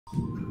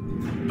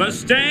The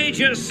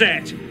stage is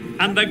set,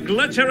 and the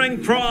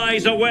glittering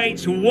prize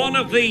awaits one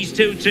of these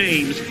two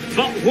teams.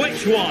 But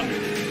which one?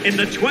 In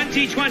the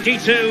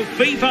 2022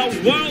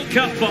 FIFA World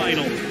Cup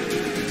final.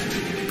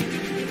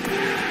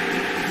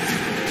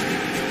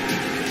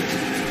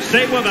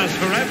 Stay with us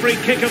for every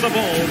kick of the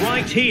ball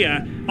right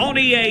here on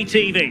EA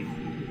TV.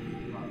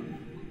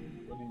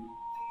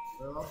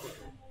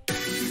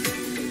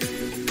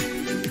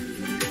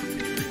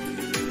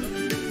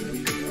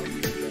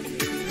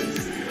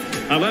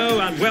 Hello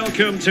and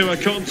welcome to a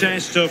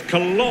contest of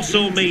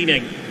colossal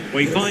meaning.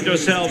 We find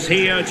ourselves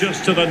here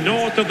just to the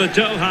north of the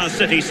Doha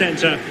city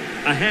centre,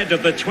 ahead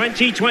of the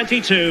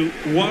 2022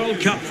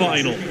 World Cup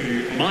final.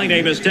 My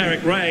name is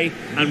Derek Ray,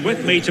 and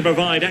with me to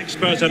provide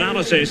expert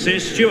analysis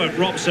is Stuart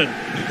Robson.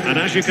 And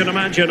as you can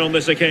imagine on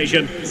this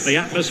occasion, the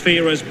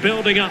atmosphere is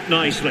building up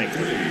nicely.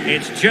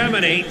 It's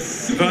Germany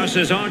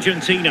versus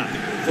Argentina.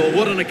 Well,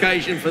 what an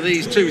occasion for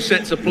these two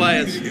sets of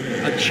players.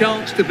 A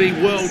chance to be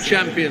world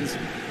champions.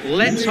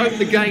 Let's hope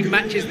the game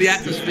matches the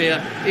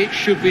atmosphere. It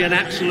should be an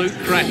absolute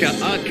cracker.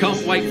 I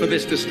can't wait for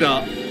this to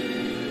start.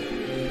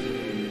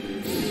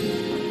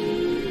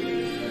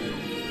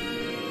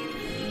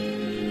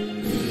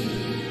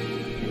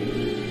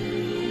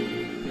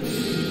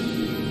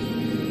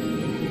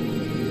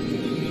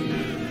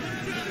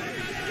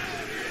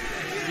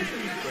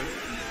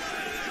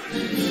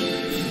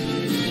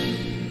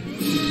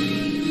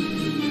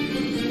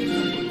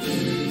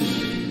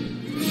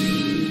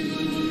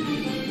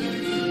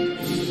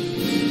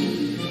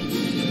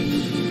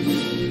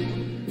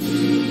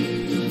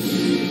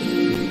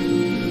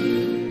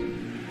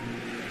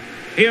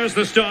 Here's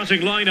the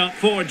starting lineup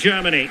for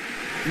Germany.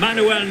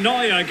 Manuel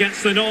Neuer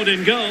gets the nod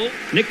in goal.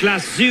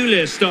 Niklas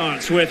Süle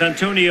starts with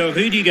Antonio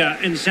Rüdiger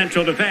in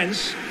central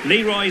defence.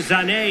 Leroy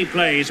Sané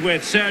plays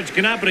with Serge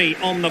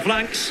Gnabry on the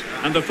flanks.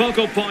 And the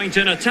focal point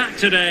in attack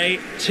today,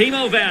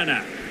 Timo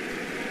Werner.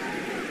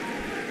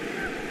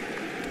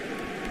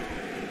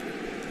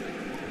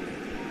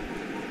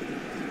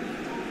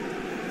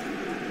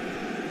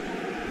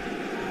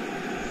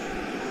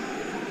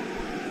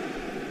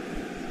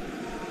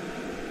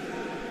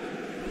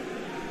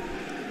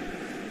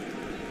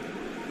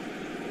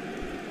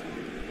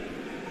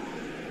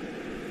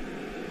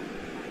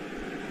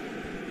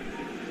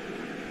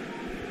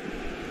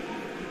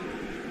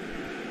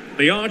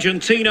 The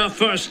Argentina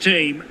first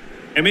team.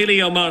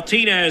 Emilio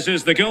Martinez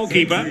is the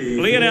goalkeeper.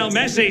 Lionel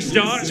Messi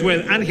starts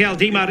with Angel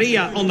Di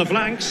Maria on the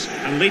flanks.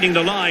 And leading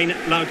the line,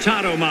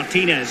 Lautaro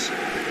Martinez.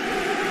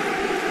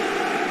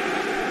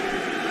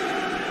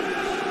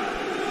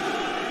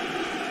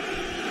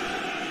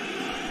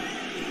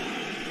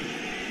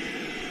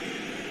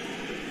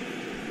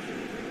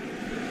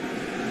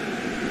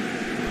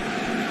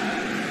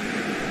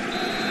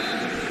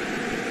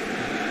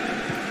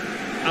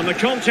 And the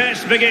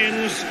contest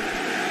begins.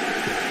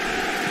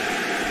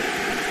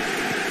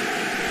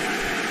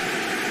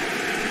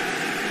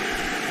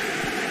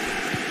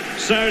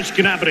 Serge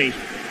Gnabry.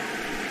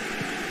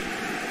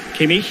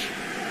 Kimmich.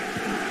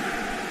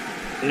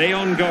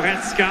 Leon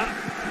Goretzka.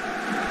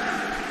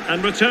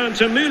 And return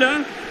to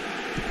Müller.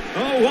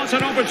 Oh, what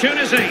an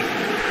opportunity.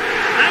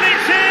 And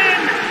it's in!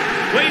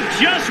 We've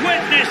just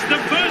witnessed the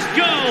first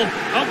goal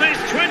of this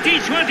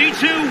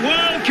 2022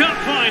 World Cup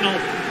final.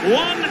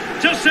 One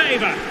to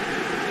savour.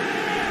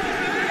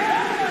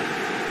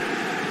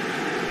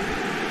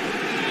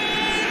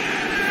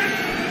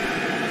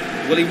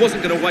 Well, he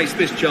wasn't going to waste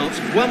this chance.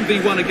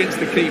 1v1 against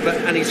the keeper,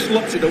 and he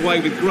slots it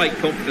away with great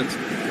confidence.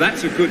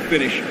 That's a good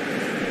finish.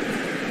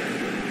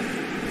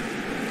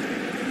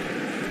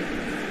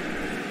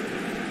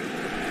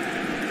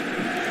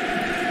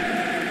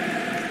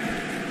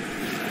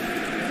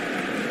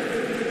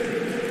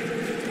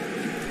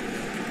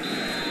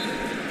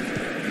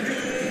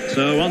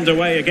 So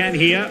underway again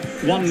here.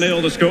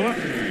 1-0 the score.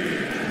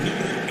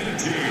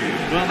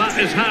 Well, that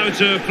is how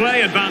to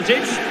play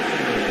advantage.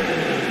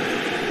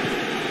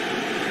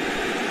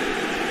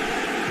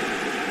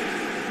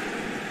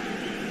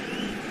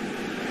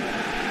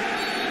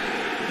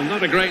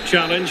 Not a great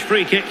challenge.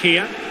 Free kick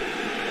here.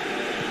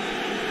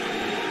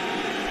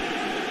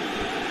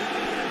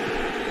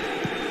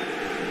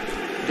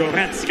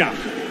 Goretzka.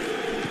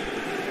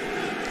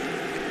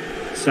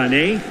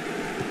 Sané.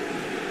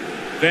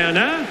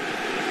 Werner.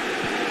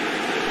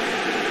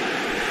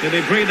 He'll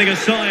be breathing a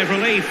sigh of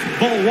relief.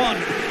 Ball one.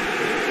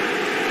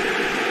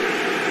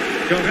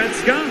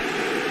 Goretzka.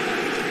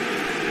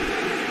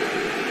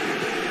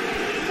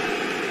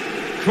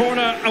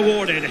 Corner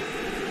awarded.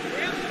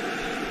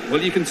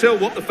 Well, you can tell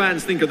what the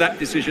fans think of that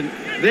decision.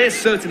 They're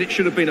certain it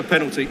should have been a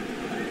penalty.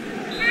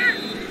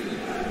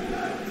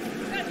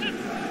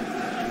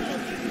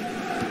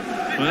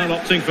 Well,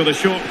 opting for the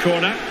short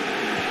corner.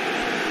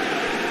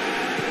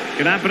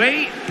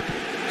 Gnabry.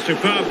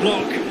 Superb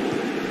block.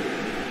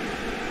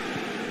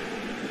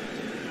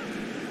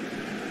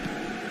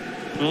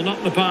 Well,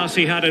 not the pass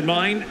he had in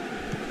mind.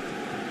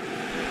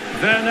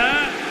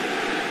 Werner.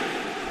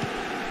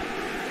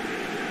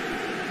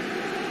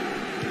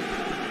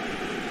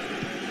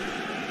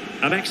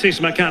 Alexis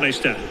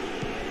McAllister.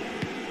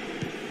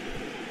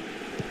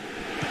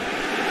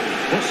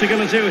 What's he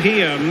going to do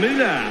here?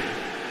 Müller.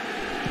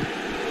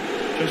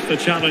 Just the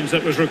challenge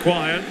that was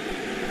required.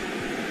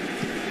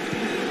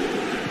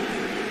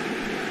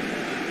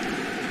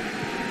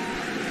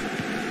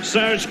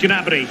 Serge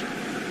Gnabry.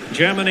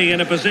 Germany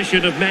in a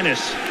position of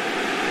menace.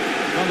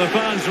 Well, the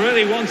fans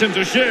really want him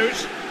to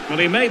shoot. Well,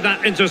 he made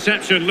that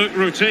interception look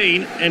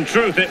routine. In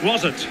truth, it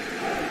wasn't.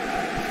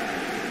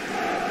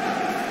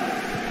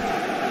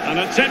 And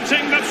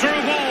attempting the through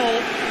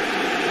ball.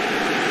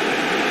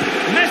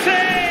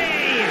 Messi!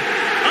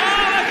 Oh,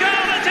 a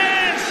goal it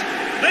is!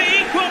 The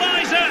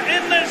equaliser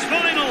in this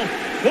final.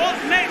 What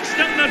next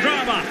in the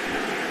drama?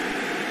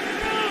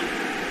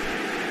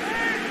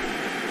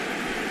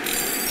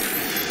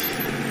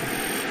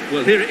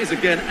 Well, here it is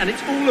again, and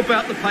it's all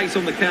about the pace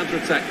on the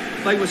counter-attack.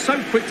 They were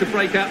so quick to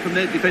break out from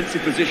their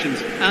defensive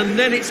positions, and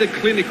then it's a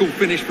clinical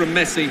finish from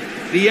Messi.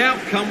 The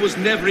outcome was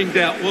never in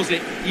doubt, was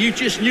it? You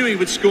just knew he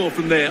would score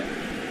from there.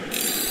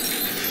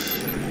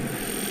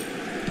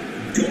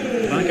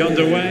 Back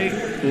underway,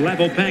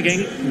 level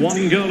pegging,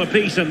 1 goal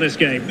apiece in this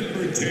game.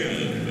 Number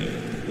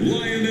 10,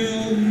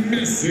 Lionel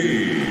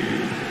Messi.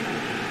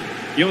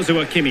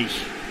 Joshua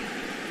Kimmich.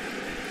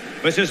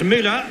 This is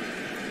Müller.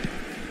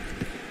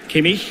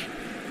 Kimmich.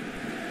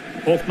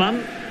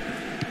 Hofmann.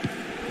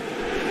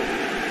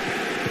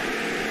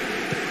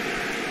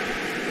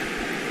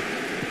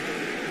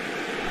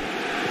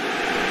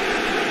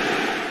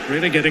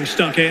 Really getting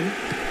stuck in.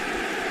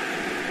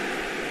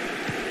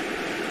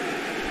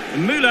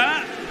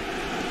 Müller.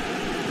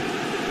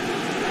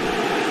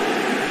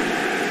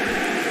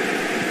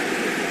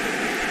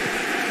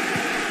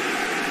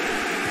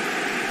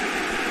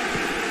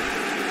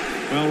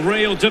 Well,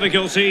 real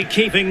difficulty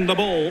keeping the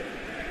ball.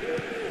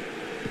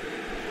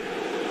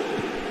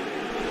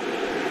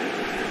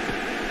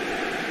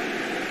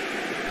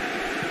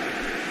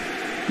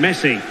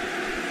 Messi.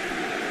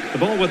 The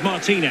ball with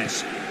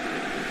Martinez.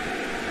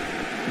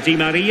 Di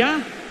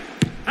Maria.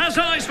 Has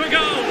eyes for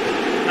goal.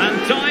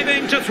 And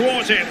diving to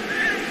thwart it.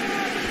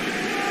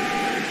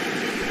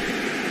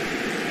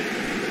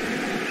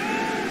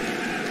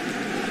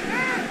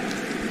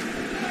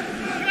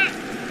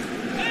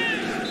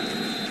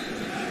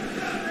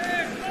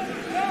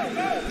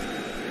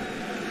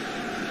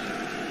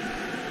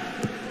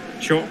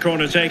 Short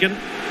corner taken.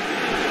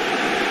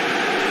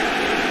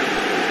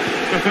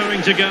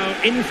 Preferring to go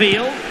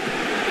infield.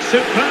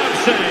 Superb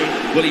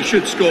save. Well, he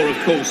should score, of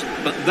course,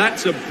 but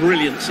that's a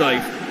brilliant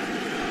save.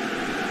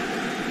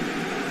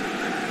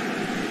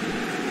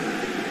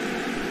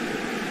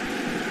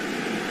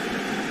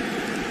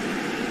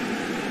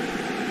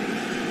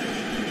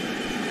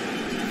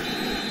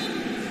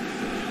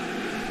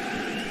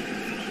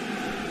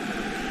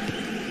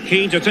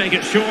 Keen to take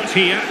it short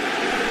here.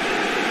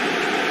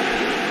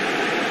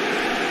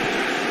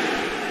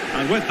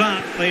 And with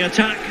that, the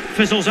attack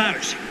fizzles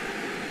out.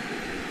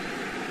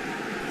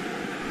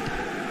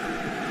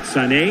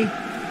 Sané.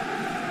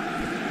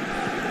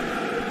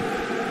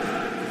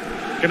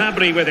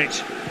 Gnabry with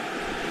it.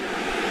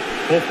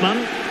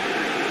 Hofmann.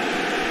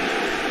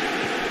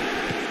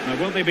 Now,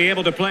 will they be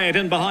able to play it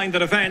in behind the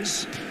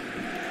defence?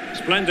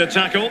 Splendid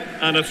tackle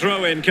and a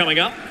throw-in coming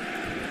up.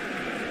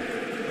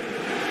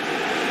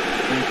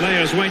 And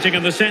players waiting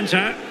in the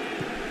centre.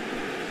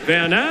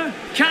 Werner.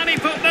 Can he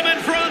put them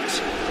in front?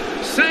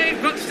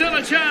 Save, but still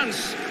a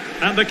chance.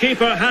 And the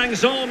keeper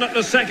hangs on at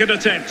the second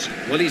attempt.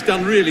 Well, he's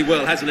done really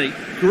well, hasn't he?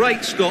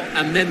 Great stop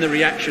and then the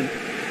reaction.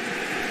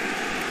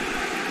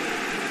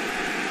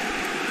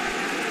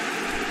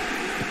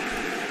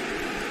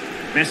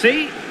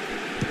 Messi.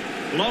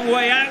 Long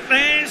way out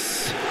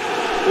this.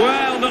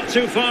 Well, not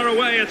too far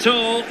away at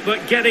all,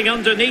 but getting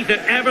underneath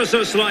it ever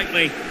so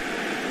slightly.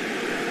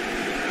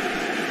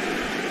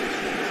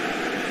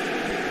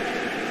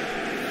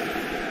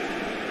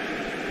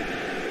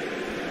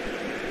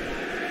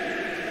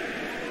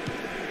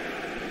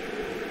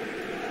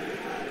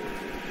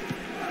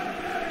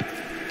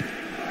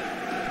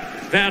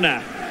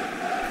 Werner.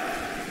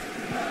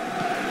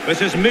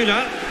 This is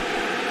Müller.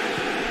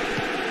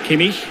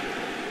 Kimmich.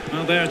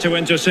 Well, there to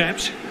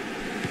intercept.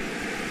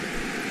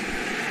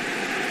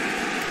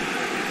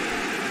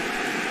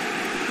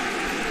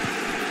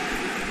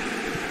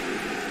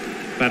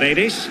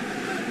 Paredes.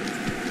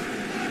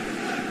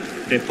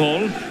 De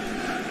Paul.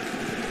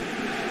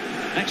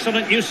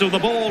 Excellent use of the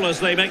ball as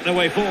they make their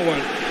way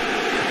forward.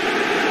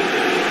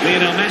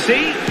 Lionel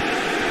Messi.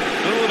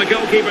 Oh, the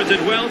goalkeeper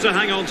did well to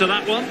hang on to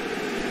that one.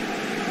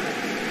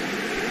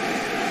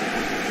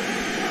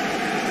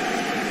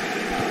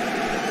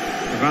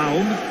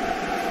 Raum.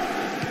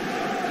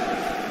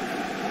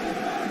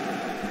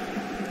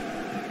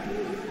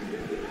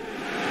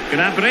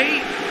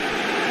 Gnabry.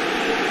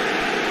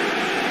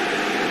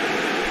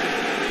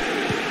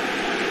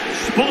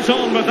 Spot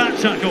on with that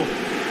tackle.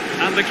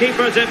 And the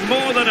keeper did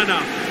more than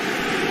enough.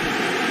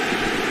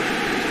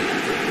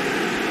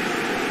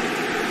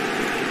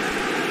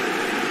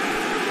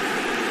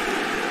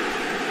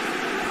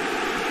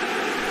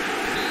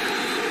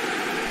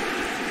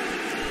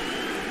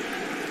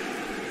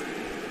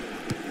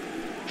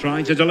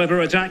 Trying to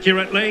deliver it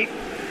accurately.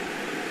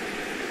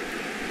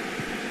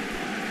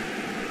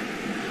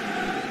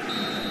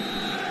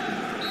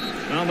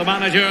 And the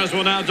managers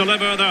will now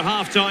deliver their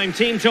half-time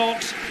team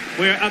talks.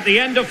 We're at the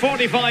end of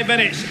 45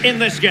 minutes in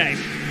this game.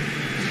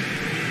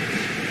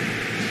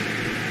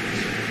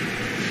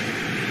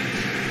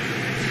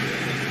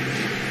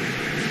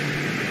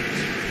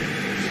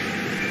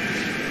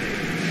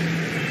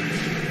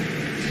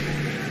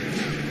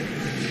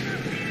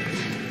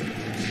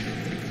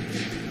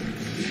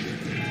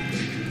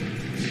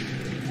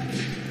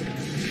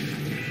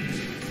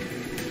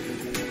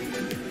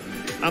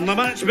 And the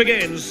match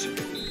begins.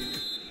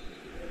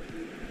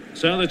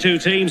 So the two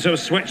teams have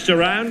switched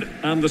around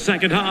and the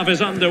second half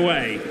is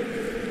underway.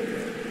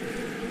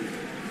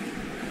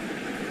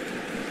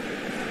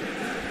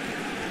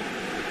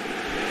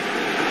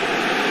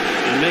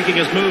 And making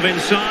his move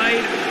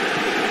inside.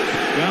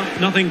 Well,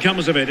 nothing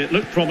comes of it. It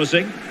looked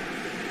promising.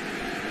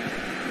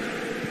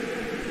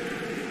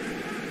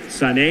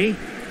 Sané.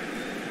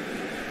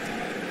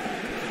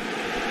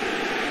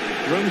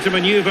 Room to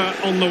manoeuvre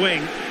on the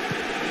wing.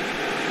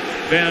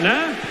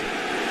 Gernany.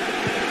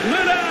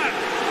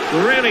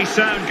 Really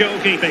sound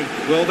goalkeeping.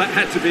 Well, that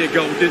had to be a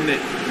goal, didn't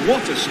it?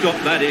 What a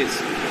stop that is.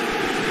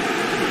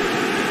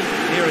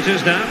 Here it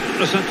is now,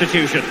 a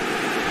substitution.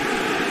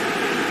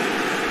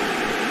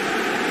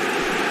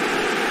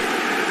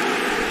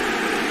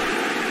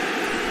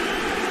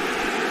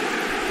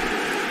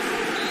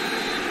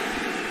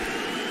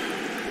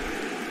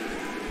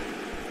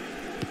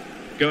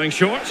 Going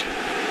short.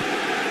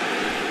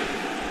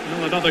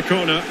 Well, another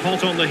corner,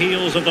 hot on the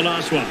heels of the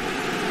last one.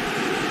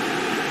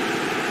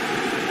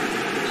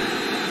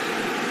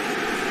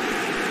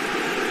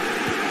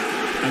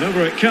 And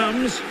over it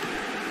comes,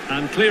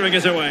 and clearing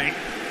it away.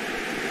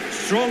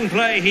 Strong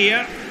play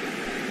here.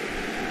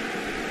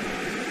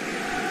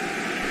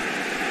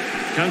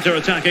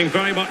 Counter-attacking,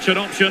 very much an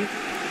option.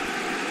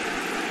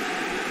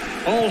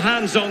 All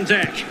hands on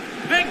deck.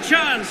 Big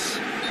chance.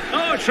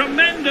 Oh,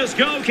 tremendous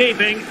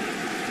goalkeeping.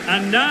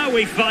 And now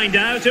we find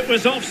out it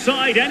was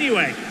offside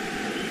anyway.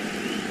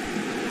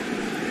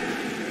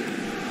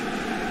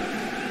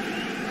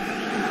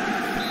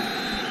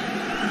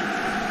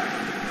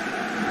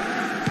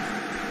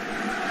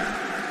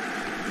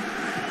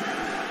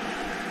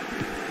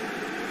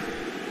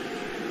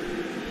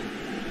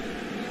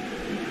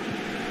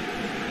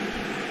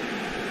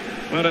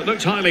 Well, it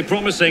looked highly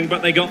promising,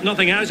 but they got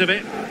nothing out of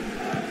it.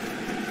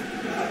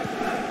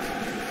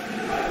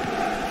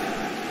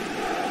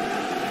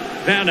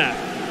 Werner.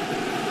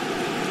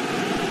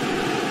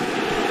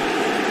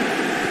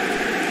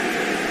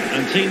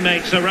 And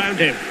teammates around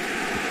him.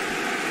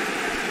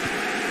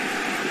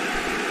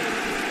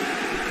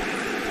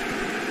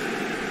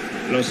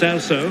 Lo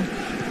Celso.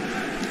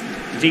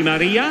 Di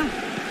Maria.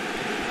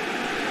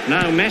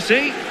 Now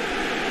Messi.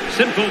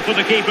 Simple for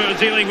the keeper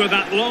dealing with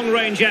that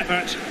long-range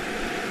effort.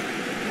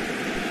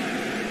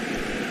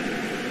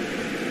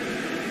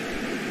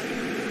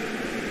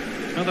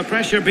 Well, the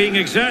pressure being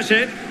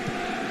exerted.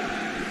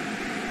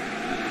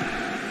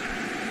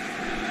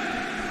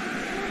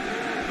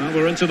 Well,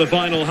 we're into the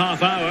final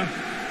half hour.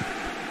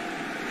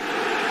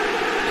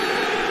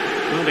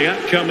 Well, the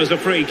outcome is a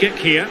free kick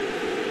here.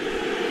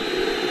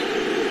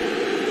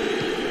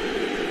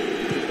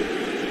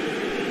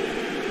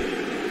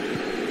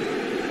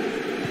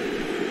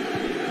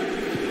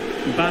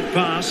 Bad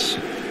pass.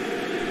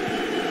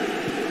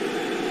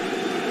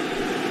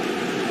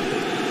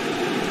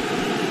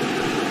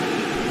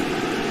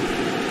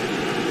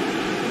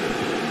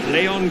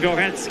 Leon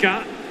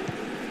Goretzka.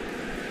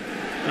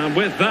 And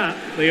with that,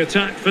 the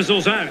attack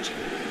fizzles out.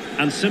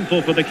 And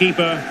simple for the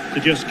keeper to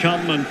just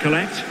come and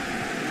collect.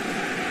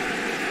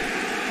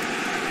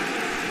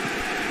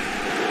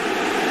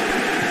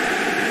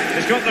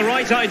 He's got the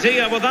right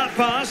idea with that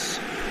pass.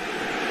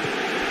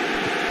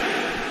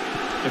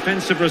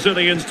 Defensive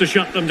Brazilians to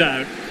shut them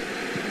down.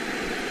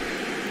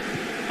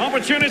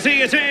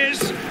 Opportunity it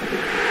is.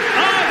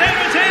 Oh,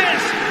 there it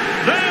is!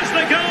 There's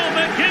the goal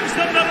that gives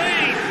them the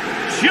lead.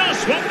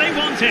 Just what they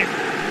wanted.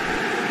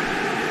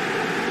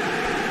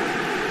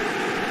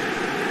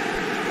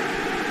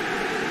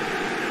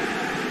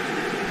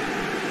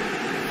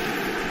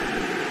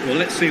 Well,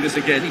 let's see this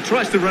again. He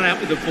tries to run out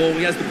with the ball.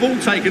 He has the ball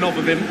taken off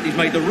of him. He's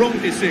made the wrong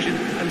decision,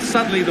 and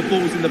suddenly the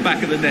ball's in the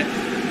back of the net.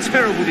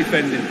 Terrible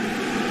defending.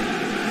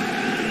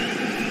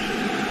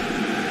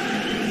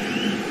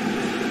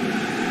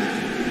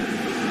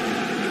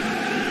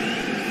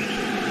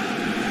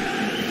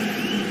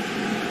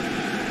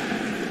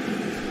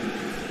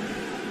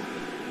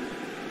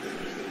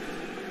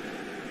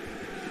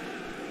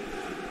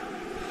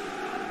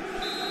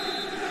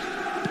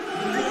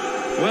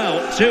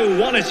 Well,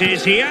 2-1 it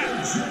is here.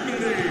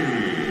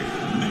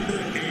 Gernany, number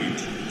 8,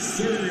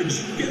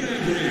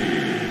 Gernany.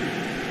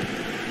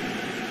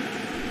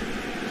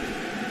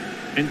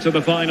 Into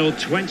the final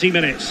 20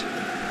 minutes.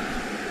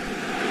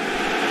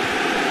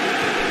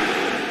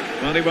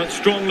 Well, he went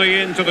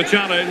strongly into the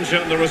challenge,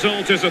 and the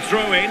result is a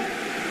throw-in.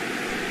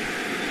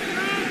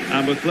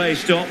 And with play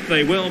stopped,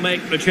 they will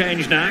make the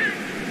change now.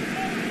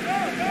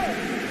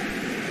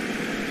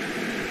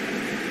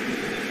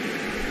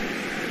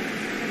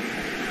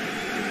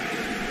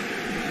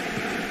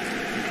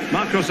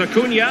 Marcos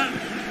Acuna.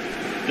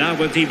 Now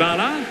with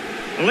Dybala.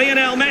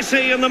 Lionel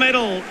Messi in the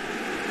middle.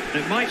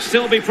 It might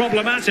still be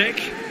problematic.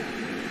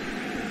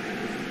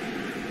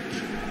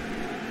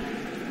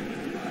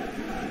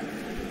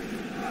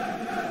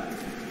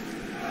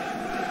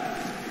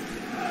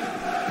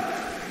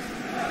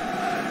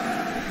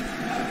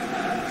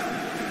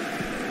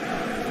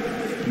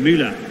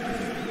 Müller.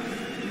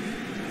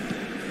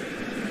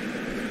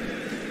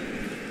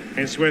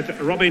 It's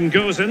with Robin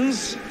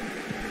Gosens.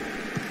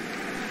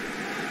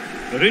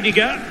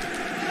 Rudiger.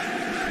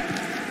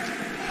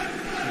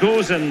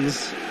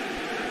 Gosens.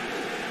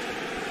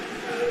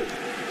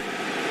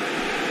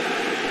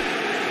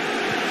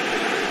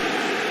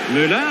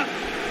 Müller.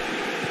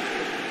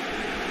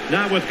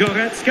 Now with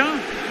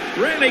Goretzka.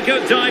 Really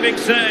good diving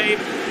save.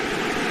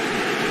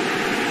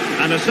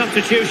 And a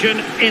substitution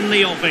in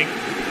the offing.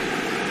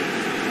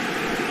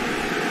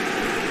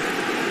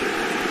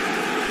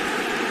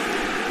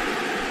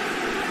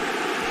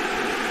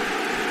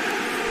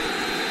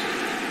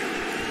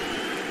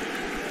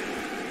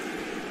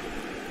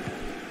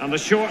 And the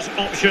short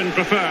option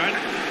preferred.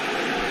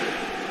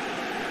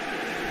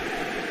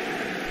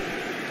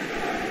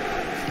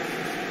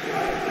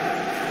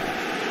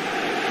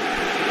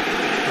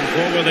 And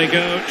forward they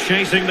go,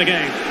 chasing the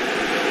game.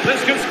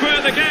 This could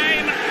square the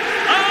game.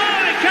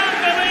 Oh, I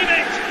can't believe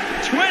it!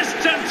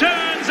 Twists and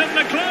turns in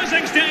the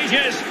closing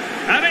stages.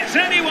 And it's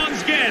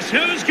anyone's guess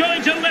who's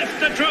going to lift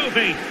the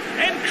trophy.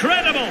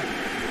 Incredible!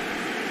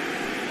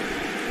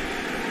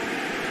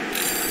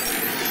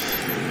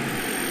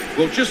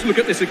 Well, just look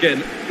at this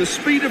again. The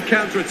speed of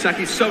counter-attack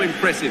is so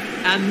impressive.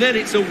 And then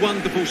it's a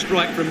wonderful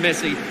strike from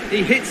Messi.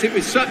 He hits it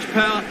with such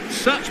power,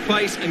 such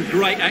pace and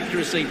great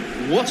accuracy.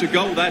 What a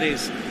goal that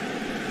is.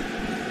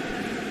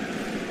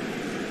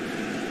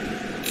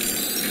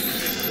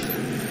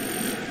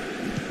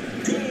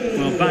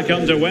 Well, back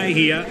underway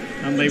here.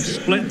 And they've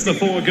split the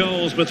 4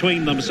 goals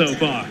between them so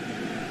far.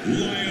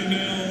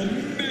 Lionel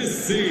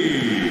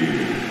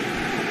Messi.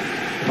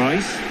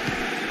 Price.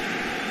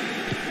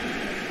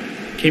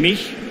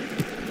 Kimmich.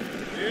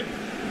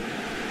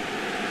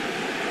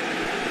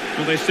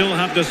 Well, they still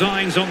have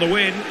designs on the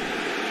win.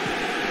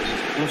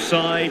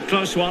 Offside,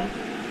 close one.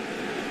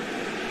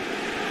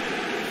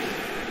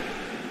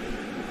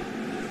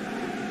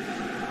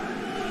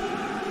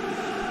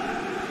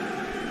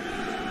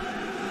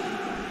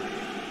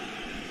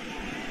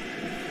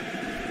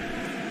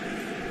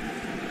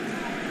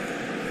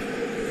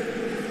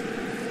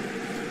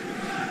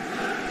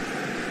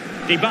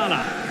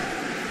 Dybala.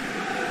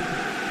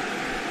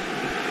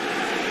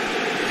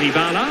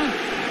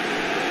 Dybala.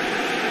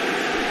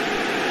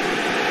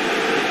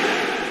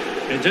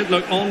 It did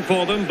look on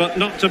for them, but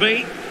not to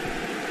be.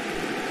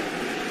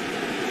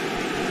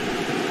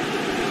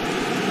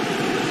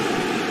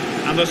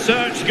 And the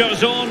search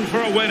goes on for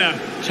a winner.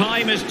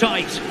 Time is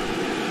tight.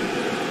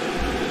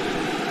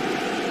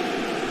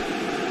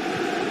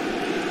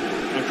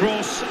 A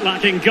cross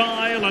lacking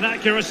guile and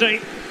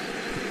accuracy.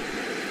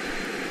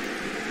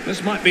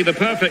 This might be the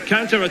perfect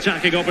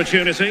counter-attacking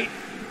opportunity.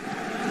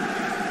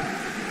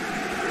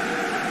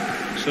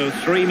 So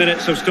 3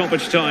 minutes of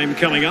stoppage time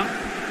coming up.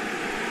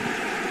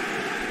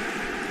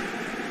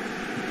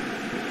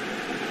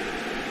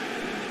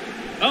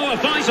 Oh, a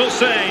vital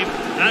save,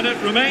 and it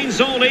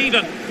remains all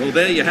even. Well,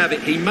 there you have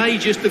it. He may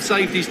just have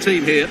saved his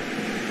team here.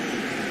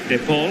 De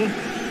Paul.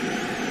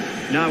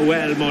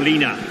 Nahuel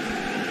Molina.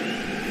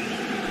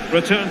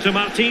 Return to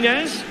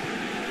Martinez.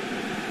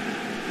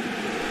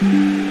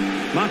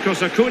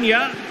 Marcos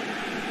Acuna.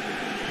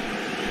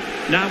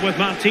 Now with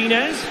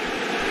Martinez.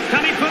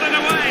 Can he put it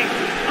away?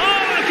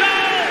 Oh, a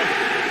goal!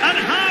 And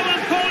how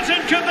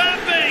important could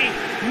that be?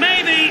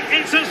 Maybe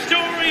it's a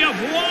story of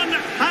one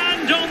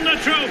hand on the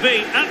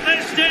trophy at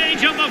this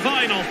stage of the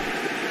final.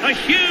 A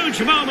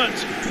huge moment.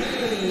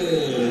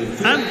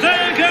 And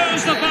there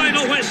goes the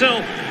final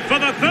whistle. For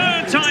the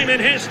 3rd time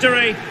in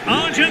history,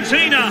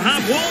 Argentina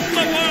have won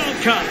the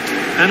World Cup.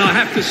 And I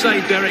have to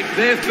say, Derek,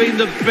 they've been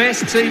the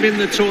best team in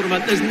the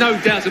tournament. There's no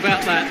doubt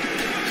about that.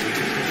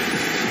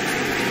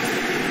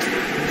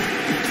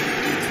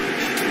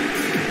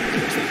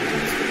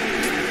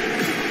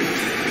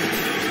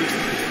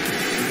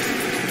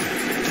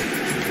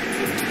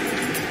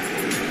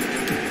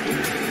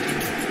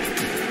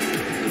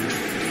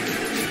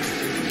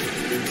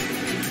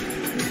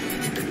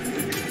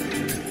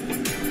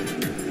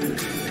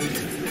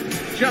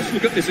 Just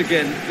look at this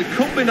again. The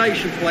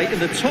combination play in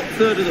the top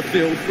third of the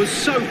field was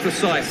so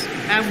precise.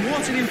 And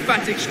what an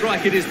emphatic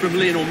strike it is from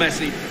Lionel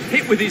Messi.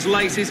 Hit with his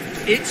laces,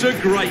 it's a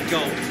great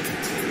goal.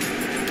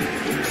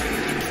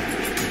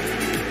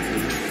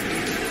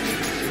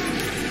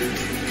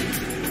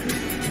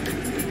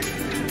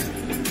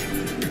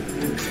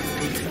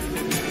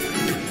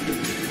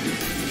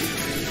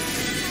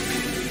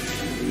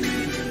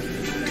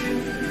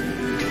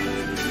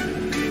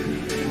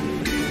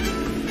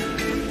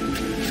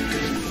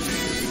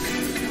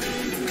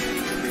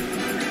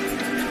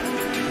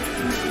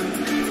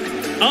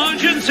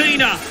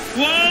 Argentina,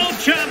 world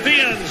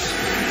champions.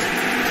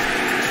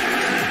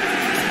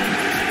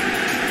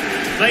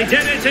 They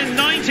did it in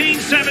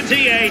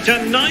 1978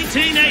 and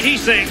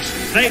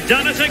 1986. They've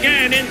done it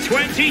again in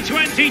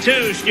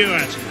 2022,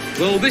 Stuart.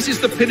 Well, this is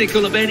the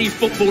pinnacle of any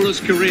footballer's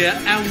career,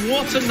 and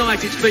what a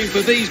night it's been for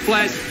these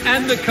players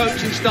and the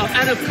coaching staff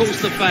and, of course,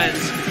 the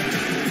fans.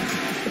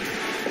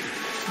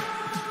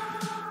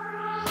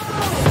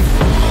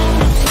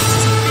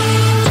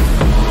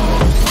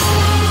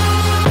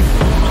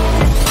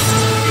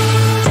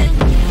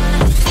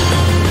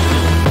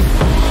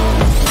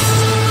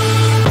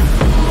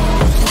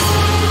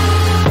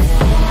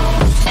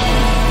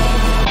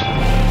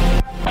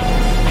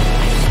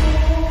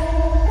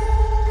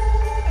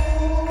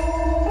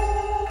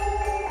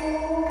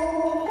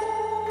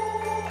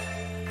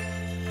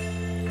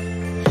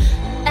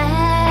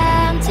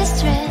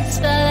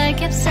 But I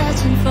kept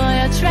searching for